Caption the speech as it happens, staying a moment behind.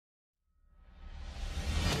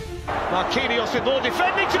Two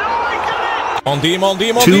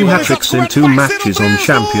hat-tricks in 2 matches on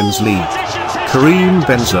Champions League. Karim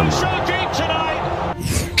Benzema.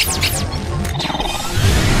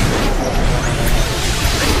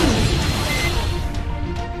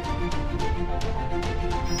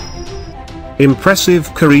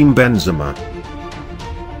 Impressive Karim Benzema.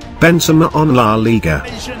 Benzema on La Liga.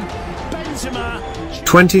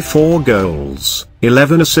 24 goals,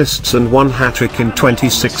 11 assists and 1 hat-trick in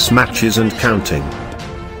 26 matches and counting.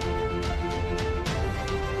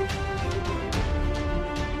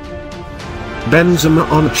 Benzema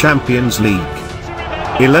on Champions League.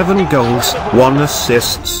 11 goals, 1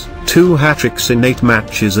 assists, 2 hat-tricks in 8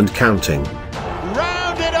 matches and counting.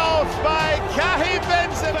 Rounded off by Karim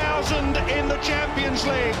Benzema in the Champions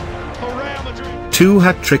League for Real Madrid. 2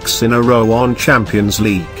 hat-tricks in a row on Champions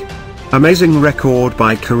League. Amazing record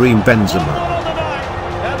by Karim Benzema.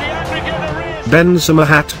 Benzema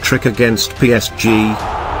hat-trick against PSG.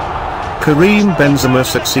 Karim Benzema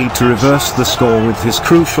succeed to reverse the score with his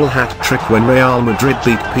crucial hat-trick when Real Madrid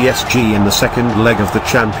beat PSG in the second leg of the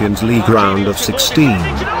Champions League round of 16.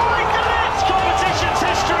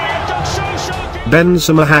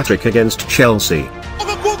 Benzema hat-trick against Chelsea.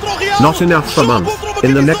 Not enough a month.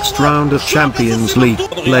 In the next round of Champions League,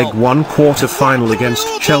 Leg 1 quarter-final against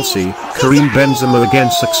Chelsea, Karim Benzema again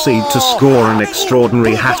succeed to score an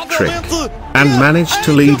extraordinary hat-trick, and managed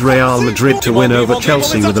to lead Real Madrid to win over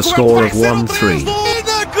Chelsea with a score of 1-3.